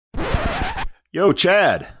Yo,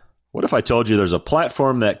 Chad, what if I told you there's a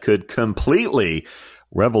platform that could completely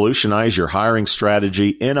revolutionize your hiring strategy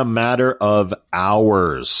in a matter of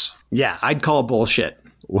hours? Yeah, I'd call bullshit.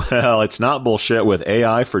 Well, it's not bullshit with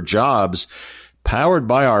AI for Jobs, powered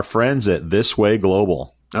by our friends at This Way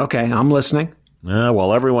Global. Okay, I'm listening.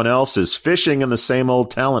 While everyone else is fishing in the same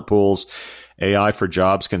old talent pools, AI for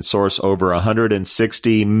Jobs can source over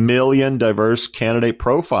 160 million diverse candidate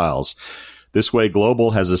profiles. This Way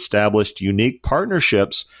Global has established unique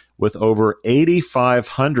partnerships with over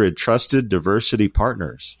 8,500 trusted diversity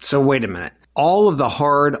partners. So wait a minute. All of the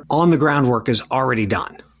hard on-the-ground work is already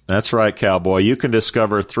done. That's right, cowboy. You can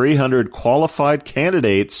discover 300 qualified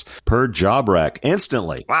candidates per job rec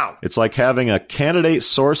instantly. Wow. It's like having a candidate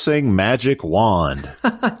sourcing magic wand.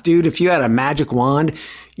 Dude, if you had a magic wand,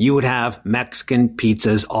 you would have Mexican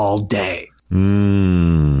pizzas all day.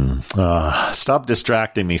 Stop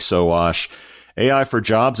distracting me, Sowash. AI for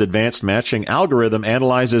Jobs advanced matching algorithm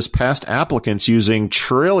analyzes past applicants using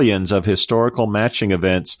trillions of historical matching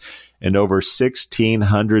events and over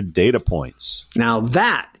 1,600 data points. Now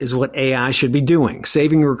that is what AI should be doing,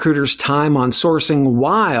 saving recruiters time on sourcing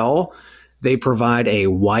while they provide a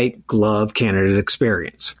white glove candidate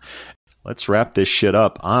experience. Let's wrap this shit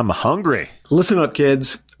up. I'm hungry. Listen up,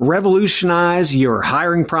 kids. Revolutionize your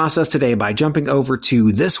hiring process today by jumping over to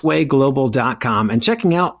thiswayglobal.com and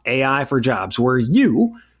checking out AI for Jobs, where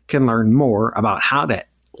you can learn more about how to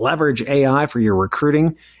leverage AI for your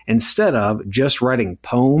recruiting instead of just writing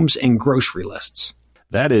poems and grocery lists.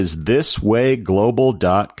 That is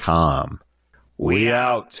thiswayglobal.com. We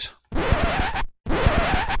out.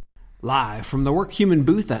 Live from the Work Human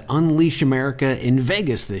booth at Unleash America in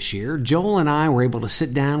Vegas this year, Joel and I were able to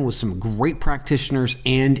sit down with some great practitioners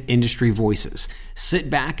and industry voices. Sit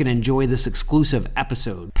back and enjoy this exclusive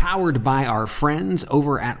episode powered by our friends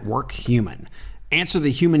over at Work Human. Answer the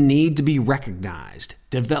human need to be recognized,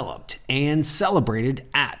 developed, and celebrated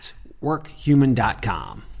at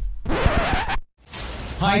workhuman.com.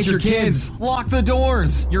 Hide your kids. Lock the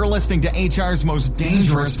doors. You're listening to HR's most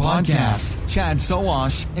dangerous podcast. Chad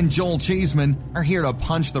Sowash and Joel Cheeseman are here to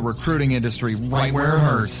punch the recruiting industry right where it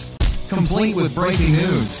hurts. Complete with breaking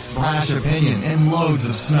news, brash opinion, and loads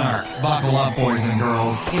of snark. Buckle up, boys and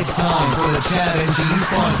girls. It's time for the Chad and Cheese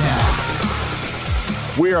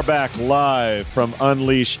Podcast. We are back live from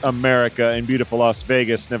Unleash America in beautiful Las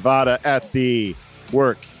Vegas, Nevada at the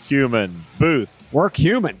Work Human booth. Work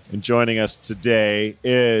Human. And joining us today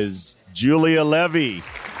is Julia Levy,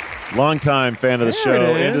 longtime fan of the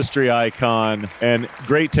show, industry icon, and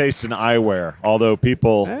great taste in eyewear, although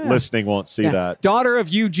people listening won't see that. Daughter of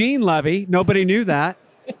Eugene Levy. Nobody knew that.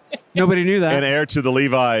 Nobody knew that. And heir to the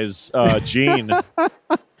Levi's gene.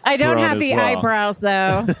 I don't have the eyebrows,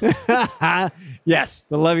 though. Yes,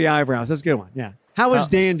 the Levy eyebrows. That's a good one. Yeah. How is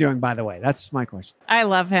Dan doing, by the way? That's my question. I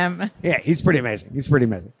love him. Yeah, he's pretty amazing.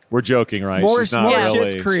 We're joking, right? She's not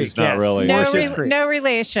really. She's not really. No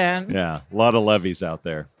relation. Yeah, a lot of Levys out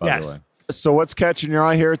there, by the way. So what's catching your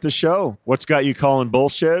eye here at the show? What's got you calling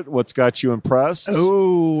bullshit? What's got you impressed?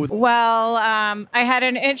 Ooh. Well, I had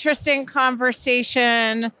an interesting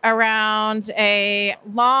conversation around a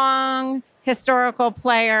long historical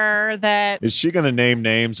player that... Is she going to name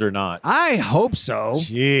names or not? I hope so.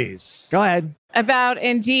 Jeez. Go ahead. About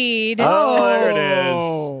Indeed. Oh, there it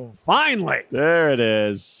is. Finally. There it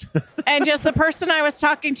is. And just the person I was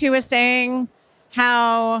talking to was saying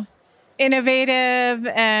how innovative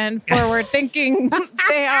and forward-thinking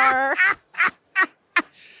they are.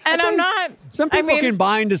 And I'm not... Some people can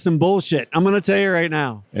buy into some bullshit. I'm going to tell you right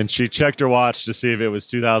now. And she checked her watch to see if it was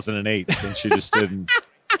 2008, and she just didn't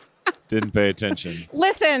pay attention.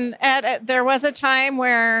 Listen, there was a time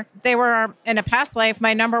where they were, in a past life,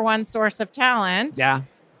 my number one source of talent. Yeah.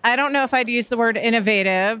 I don't know if I'd use the word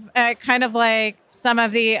innovative. Kind of like some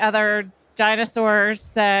of the other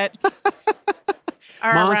dinosaurs that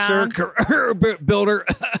are Monster around. builder.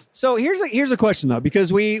 So here's a question, though,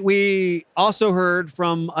 because we also heard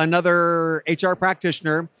from another HR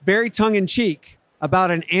practitioner, very tongue-in-cheek,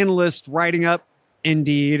 about an analyst writing up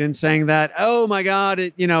Indeed and saying that, oh my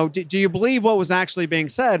God, do you believe what was actually being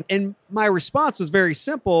said? And my response was very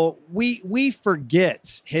simple. We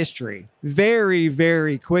forget history very,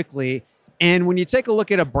 very quickly. And when you take a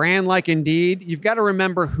look at a brand like Indeed, you've got to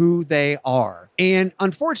remember who they are. And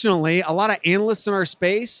unfortunately, a lot of analysts in our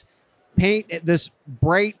space paint this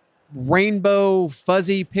bright rainbow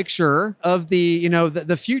fuzzy picture of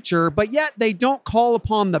the future, but yet they don't call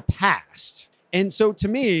upon the past. And so to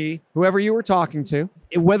me, whoever you were talking to,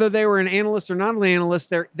 whether they were an analyst or not an analyst,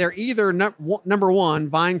 they're either number one,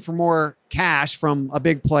 vying for more cash from a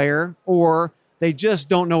big player, or they just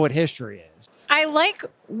don't know what history is. I like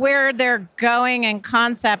where they're going in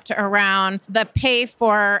concept around the pay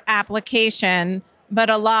for application, but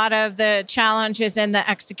a lot of the challenges in the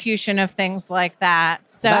execution of things like that.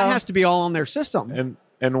 So that has to be all on their system.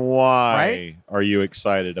 And why Right? are you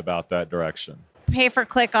excited about that direction? pay for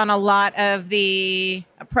click on a lot of the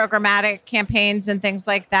programmatic campaigns and things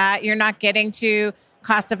like that. You're not getting to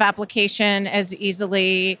cost of application as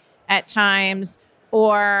easily at times,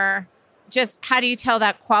 or just how do you tell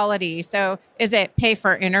that quality? So is it pay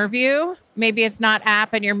for interview? Maybe it's not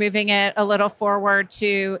app and you're moving it a little forward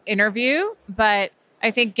to interview, but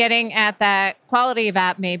I think getting at that quality of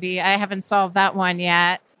app, maybe I haven't solved that one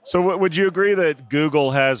yet. So would you agree that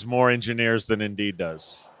Google has more engineers than Indeed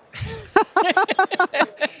does?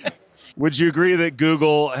 Would you agree that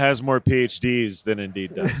Google has more PhDs than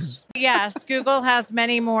Indeed does? Yes, Google has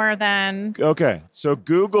many more than... Okay, so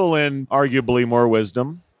Google, in arguably more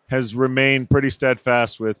wisdom, has remained pretty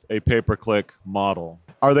steadfast with a pay-per-click model.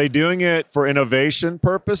 Are they doing it for innovation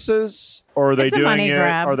purposes, or are they It's a doing money it?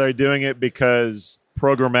 grab. Are they doing it because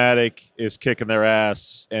programmatic is kicking their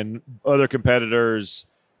ass and other competitors?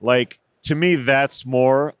 Like, to me, that's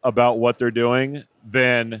more about what they're doing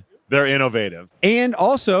than they're innovative. And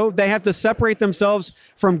also, they have to separate themselves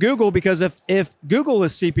from Google, because if Google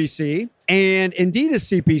is CPC and Indeed is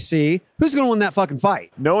CPC, who's going to win that fucking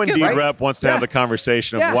fight? No Indeed Right? rep wants to have the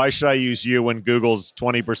conversation of Yeah. why should I use you when Google's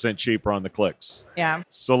 20% cheaper on the clicks? Yeah.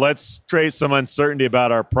 So let's create some uncertainty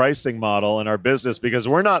about our pricing model and our business, because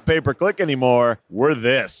we're not pay-per-click anymore. We're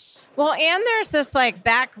this. Well, and there's this like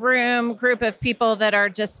backroom group of people that are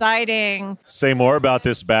deciding. Say more about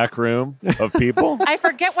this back room of people. I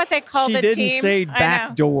forget what they call She the didn't team. say I know.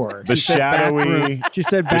 back door. The She said back shadowy- room. She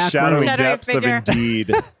said The back shadowy room. Shadowy depths figure. of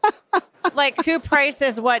Indeed. Like who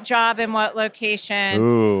prices what job and what location.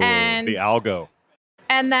 Ooh, And- the algo.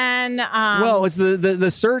 And then, Well, it's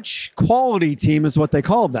the search quality team is what they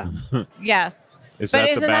called them. yes. Is But that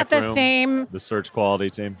isn't the that back the room? same? The search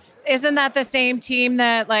quality team? Isn't that the same team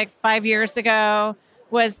that like 5 years ago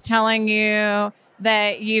was telling you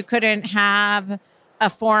that you couldn't have a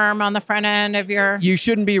form on the front end of your... You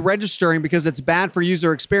shouldn't be registering because it's bad for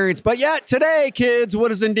user experience. But yet today, kids,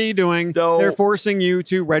 what is Indeed doing? No. They're forcing you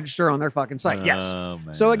to register on their fucking site. Yes. Oh,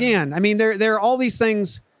 man. So again, I mean, there are all these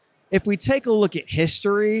things. If we take a look at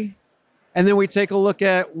history, and then we take a look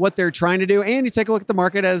at what they're trying to do, and you take a look at the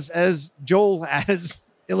market as Joel has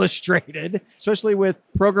illustrated, especially with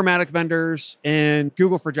programmatic vendors and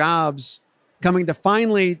Google for Jobs coming to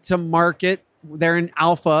finally to market. They're in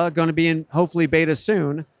alpha, going to be in hopefully beta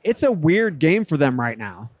soon. It's a weird game for them right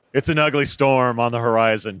now. It's an ugly storm on the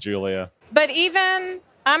horizon, Julia. But even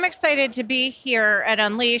I'm excited to be here at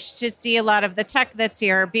Unleashed to see a lot of the tech that's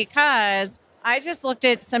here, because I just looked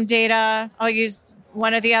at some data. I'll use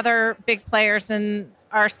one of the other big players in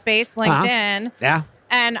our space, LinkedIn. Yeah.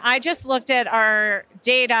 And I just looked at our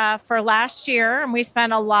data for last year, and we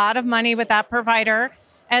spent a lot of money with that provider.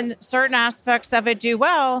 And certain aspects of it do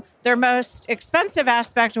well. Their most expensive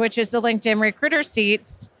aspect, which is the LinkedIn recruiter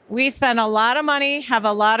seats, we spent a lot of money, have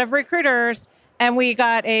a lot of recruiters, and we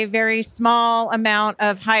got a very small amount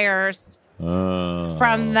of hires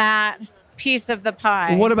from that piece of the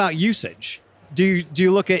pie. What about usage? Do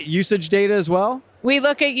you look at usage data as well? We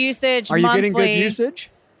look at usage Are you monthly. getting good usage?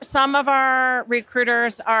 Some of our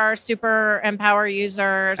recruiters are super Empower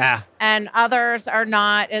users, and others are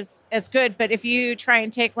not as good. But if you try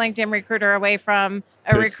and take LinkedIn Recruiter away from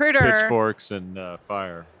a recruiter... Pitchforks and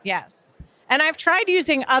fire. Yes. And I've tried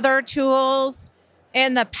using other tools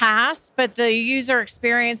in the past, but the user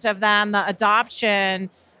experience of them, the adoption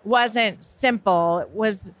wasn't simple. It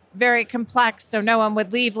was very complex, so no one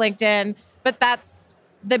would leave LinkedIn. But that's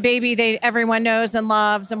the baby everyone knows and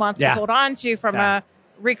loves and wants to hold on to from a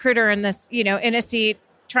recruiter in this, in a seat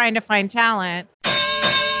trying to find talent.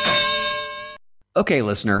 Okay,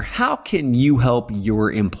 listener, how can you help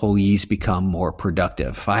your employees become more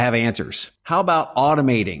productive? I have answers. How about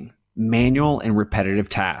automating manual and repetitive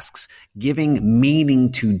tasks, giving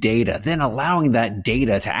meaning to data, then allowing that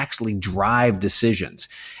data to actually drive decisions?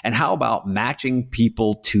 And how about matching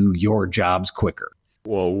people to your jobs quicker?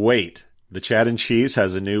 Well, wait. The Chad and Cheese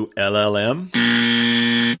has a new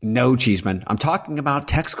LLM? No, Cheeseman. I'm talking about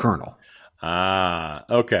Text Kernel. Ah,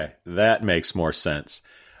 okay. That makes more sense.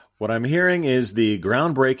 What I'm hearing is the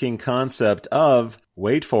groundbreaking concept of,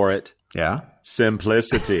 wait for it,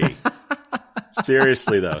 simplicity.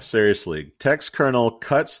 Seriously, though, Text Kernel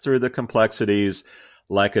cuts through the complexities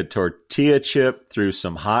like a tortilla chip through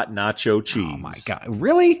some hot nacho cheese. Oh, my God.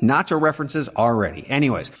 Really? Nacho references already.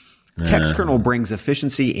 Anyways. Text Kernel brings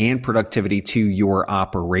efficiency and productivity to your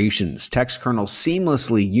operations. Text Kernel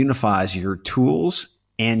seamlessly unifies your tools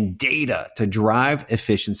and data to drive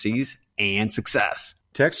efficiencies and success.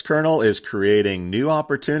 TextKernel is creating new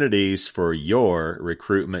opportunities for your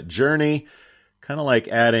recruitment journey, kind of like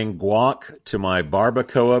adding guac to my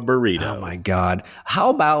barbacoa burrito. Oh my God.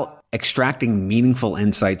 How about extracting meaningful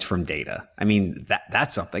insights from data? I mean,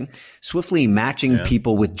 that's something. Swiftly matching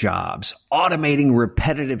people with jobs, automating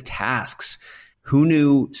repetitive tasks. Who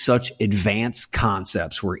knew such advanced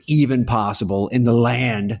concepts were even possible in the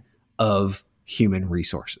land of human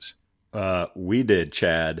resources? We did,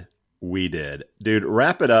 Chad. We did. Dude,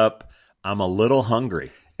 wrap it up. I'm a little hungry.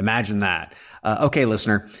 Imagine that. Okay,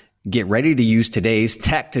 listener, get ready to use today's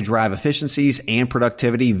tech to drive efficiencies and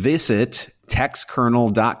productivity. Visit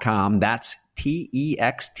textkernel.com. That's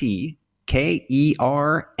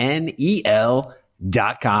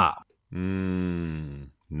TextKernel.com.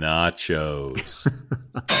 Nachos.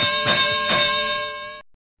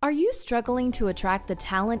 Are you struggling to attract the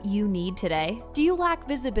talent you need today? Do you lack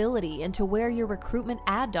visibility into where your recruitment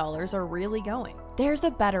ad dollars are really going? There's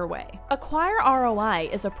a better way. Acquire ROI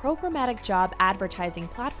is a programmatic job advertising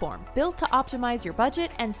platform built to optimize your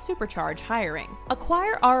budget and supercharge hiring.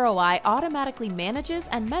 Acquire ROI automatically manages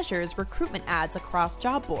and measures recruitment ads across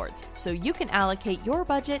job boards, so you can allocate your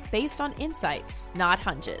budget based on insights, not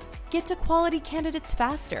hunches. Get to quality candidates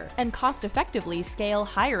faster and cost-effectively scale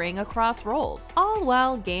hiring across roles, all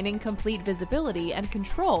while gaining complete visibility and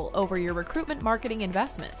control over your recruitment marketing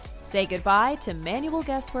investments. Say goodbye to manual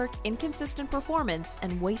guesswork, inconsistent performance,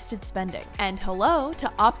 and wasted spending. And hello to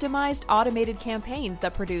optimized automated campaigns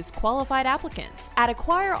that produce qualified applicants. At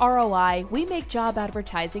Acquire ROI, we make job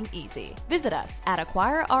advertising easy. Visit us at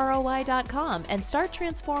acquireroi.com and start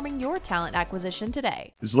transforming your talent acquisition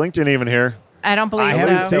today. Is LinkedIn even here? I don't believe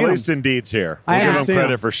so. At least Indeed's here. We'll give them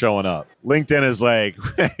credit for showing up. LinkedIn is like,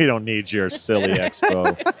 we don't need your silly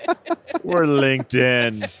expo. We're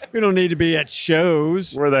LinkedIn. We don't need to be at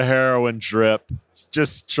shows. We're the heroin drip.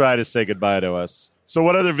 Just try to say goodbye to us. So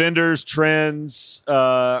what other vendors, trends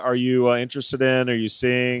are you interested in? Are you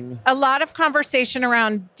seeing? A lot of conversation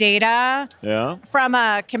around data. Yeah. From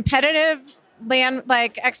a competitive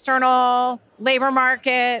external labor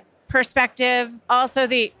market perspective, also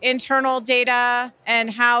the internal data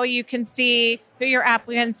and how you can see who your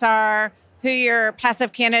applicants are, who your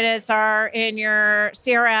passive candidates are in your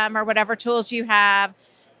CRM or whatever tools you have,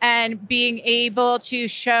 and being able to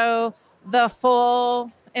show the full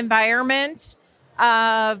environment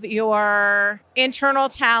of your internal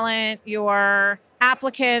talent, your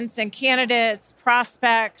applicants and candidates,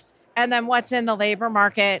 prospects, and then what's in the labor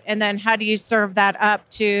market. And then how do you serve that up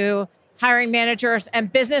to hiring managers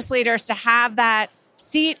and business leaders to have that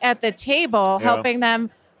seat at the table, helping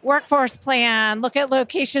them workforce plan, look at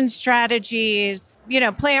location strategies,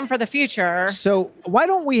 plan for the future. So why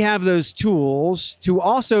don't we have those tools to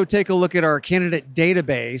also take a look at our candidate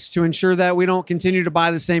database to ensure that we don't continue to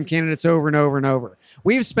buy the same candidates over and over and over?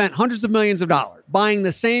 We've spent hundreds of millions of dollars buying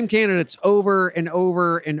the same candidates over and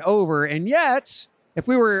over and over. And yet, if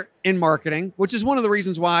we were in marketing, which is one of the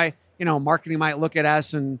reasons why marketing might look at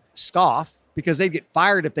us and scoff because they'd get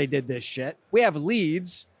fired if they did this shit. We have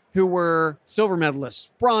leads who were silver medalists,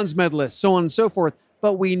 bronze medalists, so on and so forth,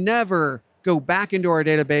 but we never go back into our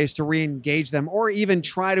database to re-engage them or even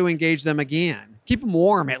try to engage them again. Keep them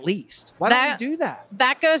warm at least. Why don't we do that?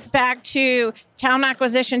 That goes back to talent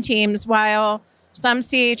acquisition teams. While some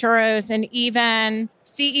CHROs and even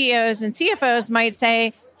CEOs and CFOs might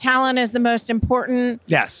say, talent is the most important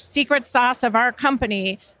secret sauce of our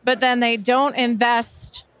company, but then they don't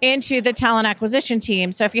invest into the talent acquisition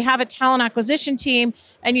team. So if you have a talent acquisition team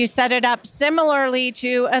and you set it up similarly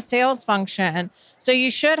to a sales function, so you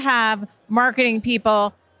should have marketing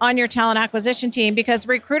people on your talent acquisition team because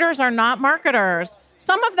recruiters are not marketers.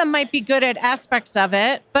 Some of them might be good at aspects of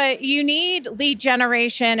it, but you need lead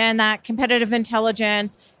generation and that competitive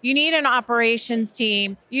intelligence. You need an operations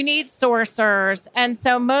team. You need sourcers. And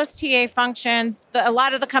so most TA functions, a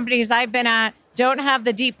lot of the companies I've been at don't have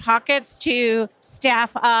the deep pockets to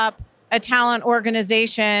staff up a talent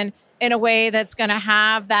organization in a way that's going to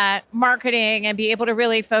have that marketing and be able to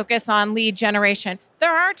really focus on lead generation.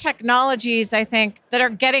 There are technologies, I think, that are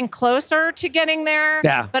getting closer to getting there,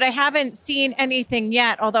 but I haven't seen anything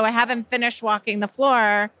yet, although I haven't finished walking the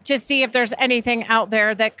floor to see if there's anything out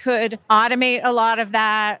there that could automate a lot of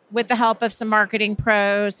that with the help of some marketing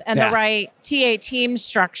pros and the right TA team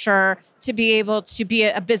structure to be able to be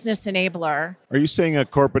a business enabler. Are you seeing a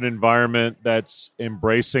corporate environment that's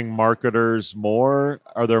embracing marketers more?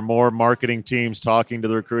 Are there more marketing teams talking to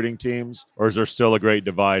the recruiting teams, or is there still a great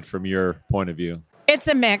divide from your point of view? It's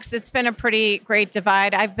a mix. It's been a pretty great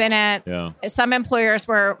divide. I've been at some employers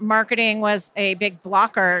where marketing was a big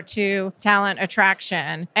blocker to talent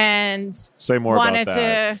attraction. And say more about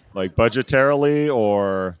that. Like budgetarily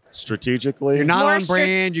or strategically? You're not on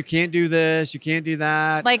brand. You can't do this. You can't do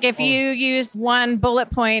that. Like if you use one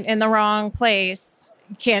bullet point in the wrong place,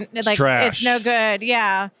 you can't. Like it's no good.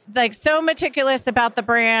 Yeah. Like so meticulous about the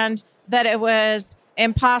brand that it was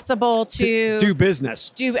impossible to do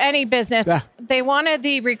business, do any business. Yeah. They wanted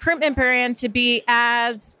the recruitment brand to be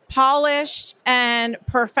as polished and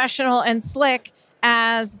professional and slick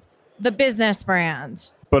as the business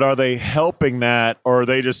brand. But are they helping that, or are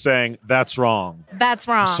they just saying that's wrong? That's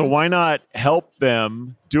wrong. So why not help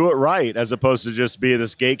them do it right as opposed to just be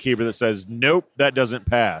this gatekeeper that says, nope, that doesn't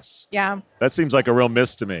pass? Yeah. That seems like a real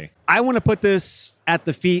miss to me. I want to put this at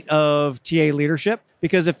the feet of TA leadership,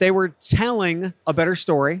 because if they were telling a better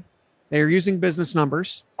story, they are using business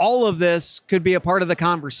numbers, all of this could be a part of the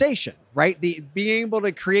conversation, right? Being able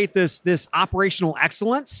to create this operational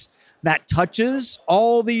excellence that touches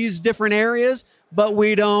all these different areas, but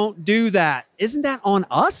we don't do that. Isn't that on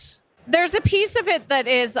us? There's a piece of it that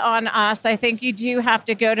is on us. I think you do have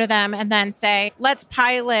to go to them and then say, let's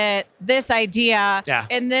pilot this idea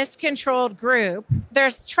in this controlled group.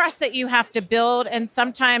 There's trust that you have to build, and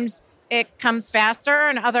sometimes it comes faster,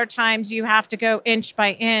 and other times you have to go inch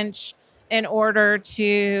by inch in order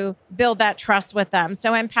to build that trust with them.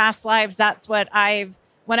 So in past lives, that's what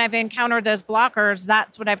when I've encountered those blockers,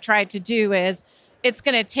 that's what I've tried to do is it's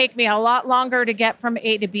going to take me a lot longer to get from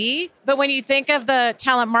A to B. But when you think of the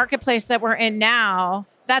talent marketplace that we're in now,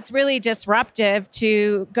 that's really disruptive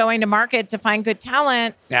to going to market to find good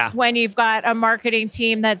talent when you've got a marketing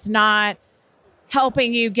team that's not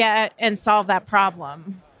helping you get and solve that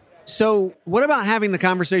problem. So what about having the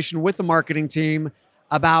conversation with the marketing team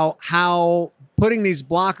about how putting these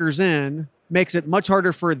blockers in makes it much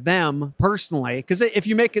harder for them personally? Because if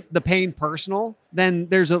you make the pain personal, then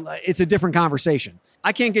it's a different conversation.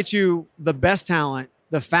 I can't get you the best talent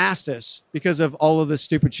the fastest because of all of this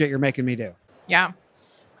stupid shit you're making me do. Yeah.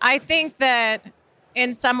 I think that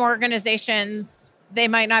in some organizations, they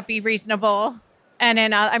might not be reasonable. And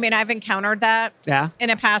I've encountered that in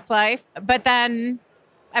a past life. But then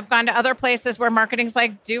I've gone to other places where marketing's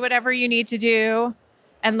like, do whatever you need to do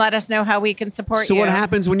and let us know how we can support you. So what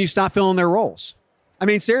happens when you stop filling their roles? I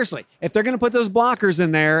mean, seriously, if they're going to put those blockers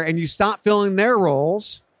in there and you stop filling their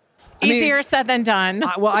roles. Easier said than done.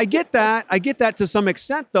 I get that. I get that to some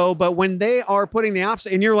extent, though. But when they are putting the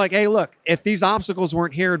opposite, and you're like, hey, look, if these obstacles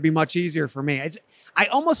weren't here, it'd be much easier for me. I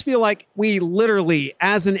almost feel like we literally,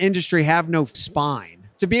 as an industry, have no spine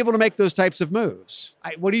to be able to make those types of moves.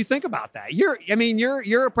 What do you think about that?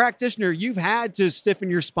 You're a practitioner. You've had to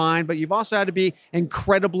stiffen your spine, but you've also had to be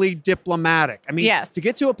incredibly diplomatic. Yes. To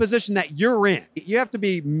get to a position that you're in, you have to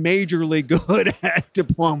be majorly good at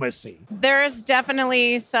diplomacy. There's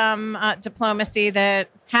definitely some diplomacy that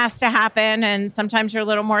has to happen, and sometimes you're a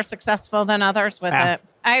little more successful than others with it.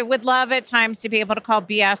 I would love at times to be able to call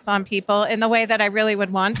BS on people in the way that I really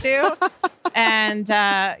would want to. And,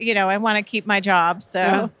 I want to keep my job.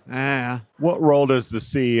 So, What role does the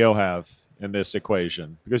CEO have in this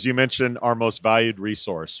equation? Because you mentioned our most valued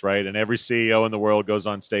resource, right? And every CEO in the world goes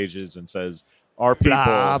on stages and says, our people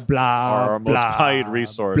are our most valued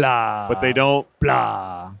resource. But they don't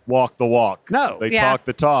walk the walk. No. They talk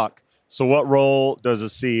the talk. So what role does a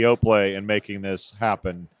CEO play in making this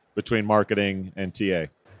happen between marketing and TA?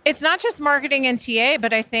 It's not just marketing and TA,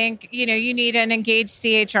 but I think, you need an engaged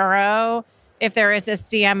CHRO. If there is a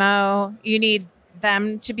CMO, you need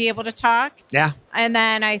them to be able to talk. Yeah. And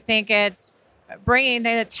then I think it's bringing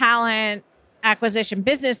the talent acquisition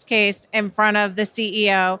business case in front of the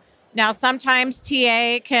CEO. Now, sometimes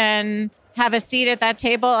TA can have a seat at that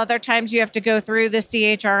table. Other times you have to go through the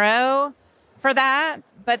CHRO for that.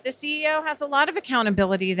 But the CEO has a lot of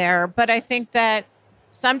accountability there. But I think that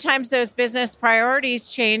sometimes those business priorities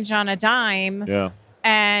change on a dime. Yeah.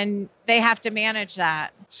 And they have to manage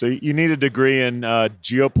that. So you need a degree in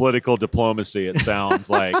geopolitical diplomacy, it sounds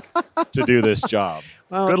like, to do this job.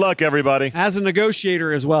 Well, good luck, everybody. As a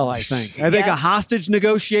negotiator as well, I think. I think a hostage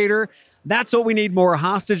negotiator, that's what we need, more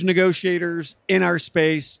hostage negotiators in our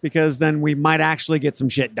space, because then we might actually get some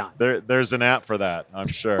shit done. There's an app for that, I'm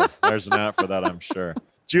sure.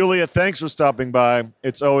 Julia, thanks for stopping by.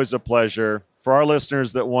 It's always a pleasure. For our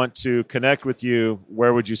listeners that want to connect with you,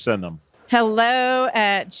 where would you send them?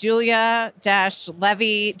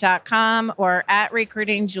 hello@julia-levy.com or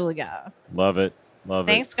 @recruitingjulia. Love it.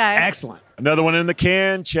 Thanks, guys. Excellent. Another one in the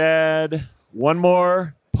can, Chad. One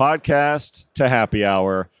more podcast to happy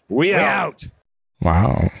hour. We out.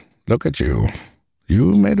 Wow. Look at you.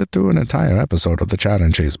 you made it through an entire episode of the Chad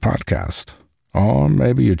and Cheese podcast. Or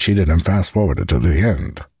maybe you cheated and fast-forwarded to the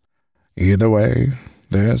end. Either way,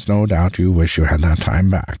 there's no doubt you wish you had that time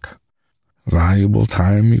back. Valuable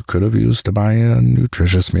time you could have used to buy a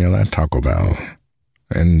nutritious meal at Taco Bell,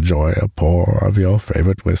 enjoy a pour of your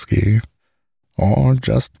favorite whiskey, or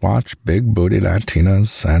just watch big booty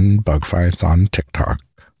Latinas and bug fights on TikTok.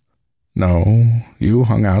 No, you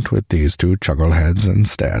hung out with these two chuckleheads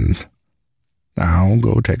instead. Now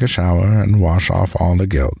go take a shower and wash off all the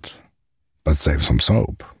guilt. But save some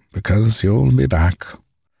soap, because you'll be back.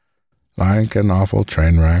 Like an awful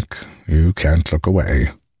train wreck, you can't look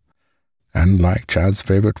away. And like Chad's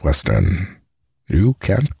favorite Western, you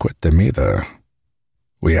can't quit them either.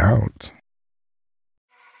 We out.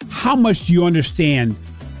 How much do you understand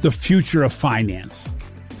the future of finance?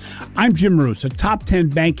 I'm Jim Roos, a top 10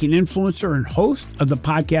 banking influencer and host of the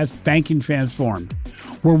podcast Banking Transformed,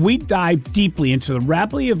 where we dive deeply into the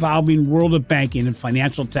rapidly evolving world of banking and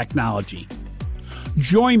financial technology.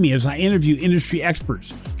 Join me as I interview industry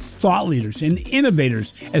experts, thought leaders, and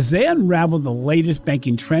innovators as they unravel the latest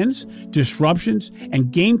banking trends, disruptions,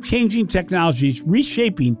 and game-changing technologies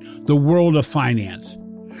reshaping the world of finance.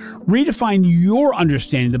 Redefine your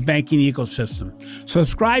understanding of the banking ecosystem.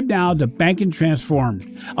 Subscribe now to Banking Transformed,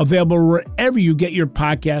 available wherever you get your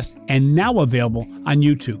podcast and now available on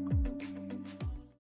YouTube.